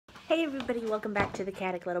Hey everybody, welcome back to the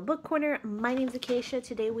Caddick Little Book Corner. My name's Acacia.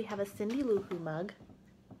 Today we have a Cindy Lou Who mug.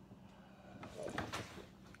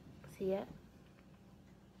 See it?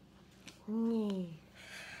 And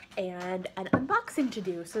an unboxing to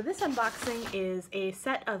do. So this unboxing is a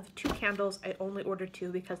set of 2 candles. I only ordered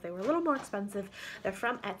 2 because they were a little more expensive. They're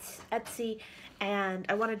from Etsy and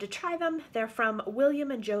I wanted to try them. They're from William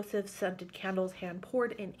and Joseph Scented Candles, hand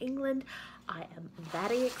poured in England. I am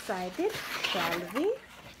very excited. Shall we?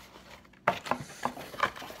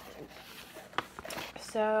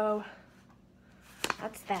 So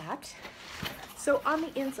that's that. So on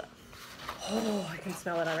the inside, oh, I can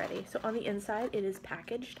smell it already. So on the inside, it is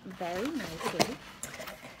packaged very nicely.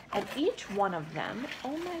 And each one of them,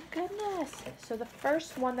 oh my goodness. So the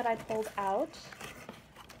first one that I pulled out,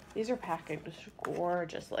 these are packaged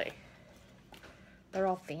gorgeously. They're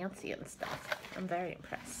all fancy and stuff. I'm very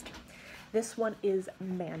impressed. This one is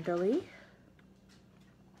Manderley.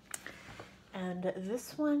 And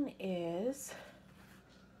this one is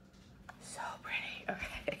so pretty.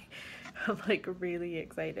 Okay. I'm like really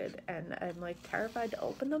excited and I'm like terrified to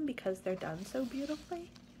open them because they're done so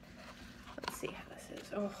beautifully. Let's see how this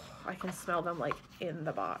is. Oh, I can smell them like in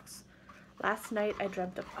the box. Last night I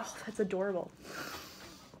dreamt of, oh, that's adorable.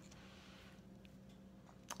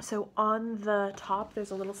 So on the top,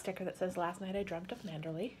 there's a little sticker that says, "Last night I dreamt of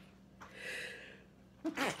Manderley."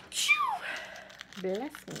 Bless me.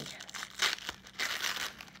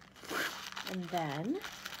 And then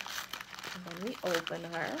we open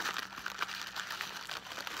her.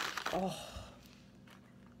 Oh.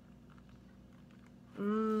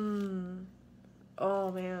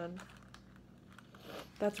 Oh man.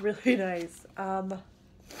 That's really nice. I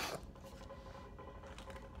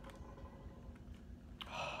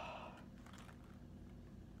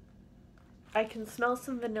can smell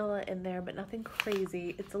some vanilla in there, but nothing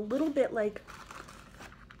crazy. It's a little bit like,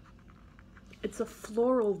 it's a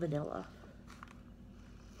floral vanilla.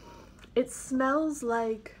 It smells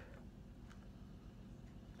like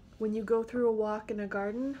when you go through a walk in a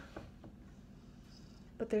garden,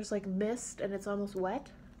 but there's like mist and it's almost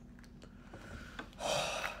wet.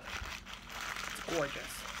 It's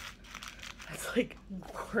gorgeous. It's like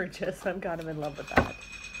gorgeous. I'm kind of in love with that.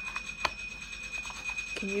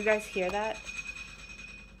 Can you guys hear that?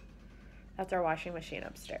 That's our washing machine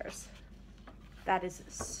upstairs. That is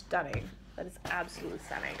stunning. That is absolutely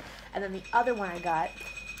stunning. And then the other one I got,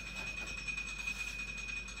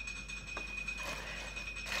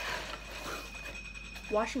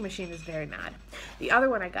 washing machine is very mad. The other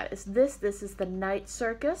one I got is this. This is the Night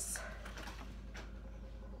Circus.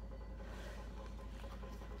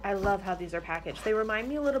 I love how these are packaged. They remind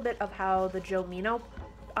me a little bit of how the Joe Mino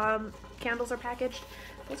candles are packaged.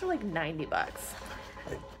 Those are like 90 bucks.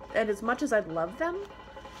 And as much as I love them,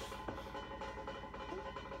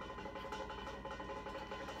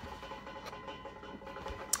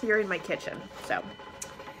 you're in my kitchen, so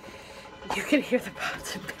you can hear the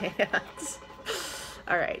pots and pans.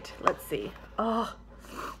 All right, let's see. Oh,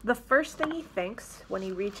 the first thing he thinks when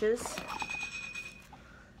he reaches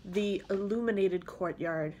the illuminated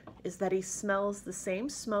courtyard is that he smells the same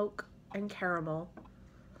smoke and caramel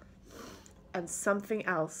and something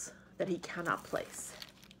else that he cannot place.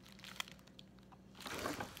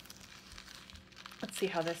 Let's see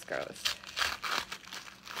how this goes.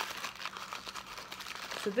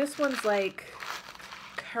 So this one's like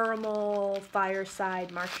caramel, fireside,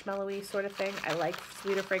 marshmallowy sort of thing. I like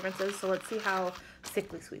sweeter fragrances, so let's see how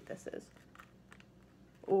sickly sweet this is.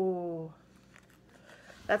 Oh,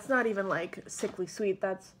 that's not even like sickly sweet.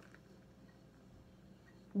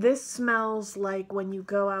 This smells like when you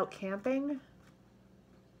go out camping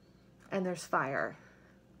and there's fire.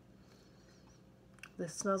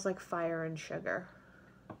 This smells like fire and sugar.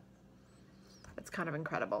 It's kind of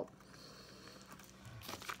incredible.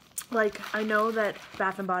 Like, I know that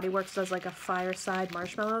Bath & Body Works does like a fireside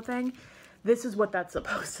marshmallow thing. This is what that's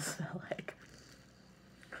supposed to smell like.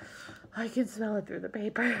 I can smell it through the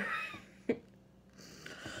paper.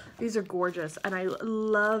 These are gorgeous, and I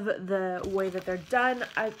love the way that they're done.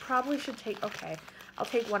 I probably should take, okay, I'll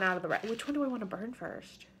take one out of the rack. Which one do I want to burn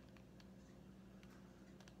first?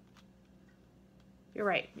 You're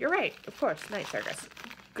right, of course, Night Circus.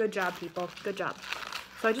 Good job, people, good job.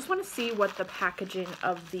 So I just want to see what the packaging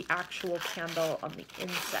of the actual candle on the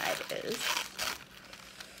inside is.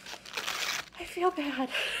 I feel bad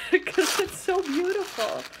because it's so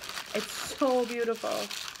beautiful. It's so beautiful.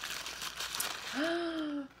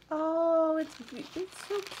 Oh, it's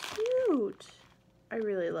so cute. I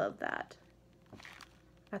really love that.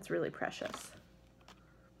 That's really precious.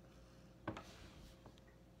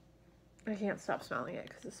 I can't stop smelling it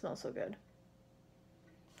because it smells so good.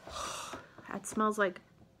 That smells like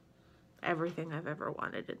everything I've ever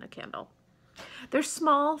wanted in a candle. They're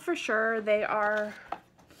small for sure. They are,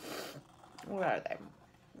 what are they?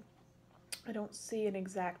 I don't see an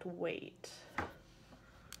exact weight.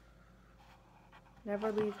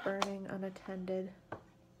 Never leave burning unattended.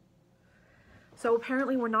 So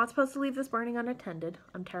apparently we're not supposed to leave this burning unattended.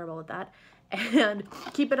 I'm terrible at that. And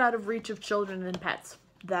keep it out of reach of children and pets.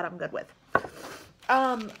 That I'm good with.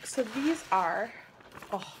 So these are,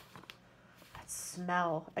 oh, that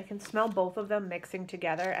smell. I can smell both of them mixing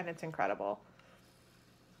together and it's incredible.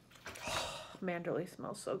 Oh, Manderley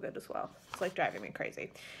smells so good as well. It's like driving me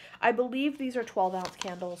crazy. I believe these are 12-ounce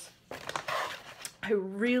candles. I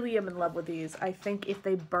really am in love with these. I think if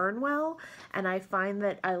they burn well, and I find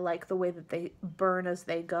that I like the way that they burn as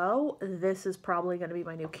they go, this is probably going to be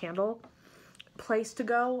my new candle place to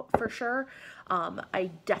go for sure. I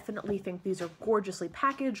definitely think these are gorgeously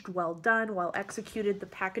packaged, well done, well executed. The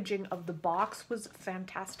packaging of the box was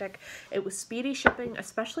fantastic. It was speedy shipping,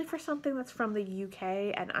 especially for something that's from the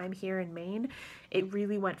UK and I'm here in Maine. It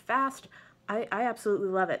really went fast. I absolutely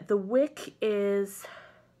love it. The wick is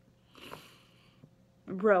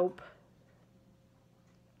rope.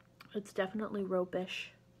 It's definitely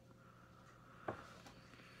rope-ish.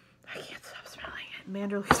 I can't stop smelling it.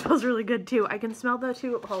 Manderley smells really good too. I can smell the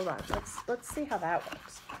two. Hold on. Let's see how that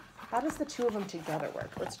works. How does the two of them together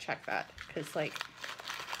work? Let's check that. Because, like,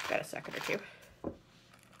 got a second or two.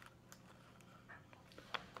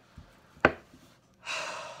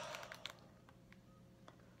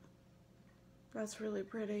 That's really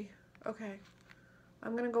pretty. Okay.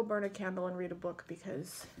 I'm gonna go burn a candle and read a book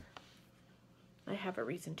because I have a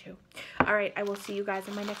reason to. All right, I will see you guys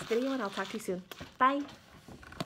in my next video and I'll talk to you soon. Bye.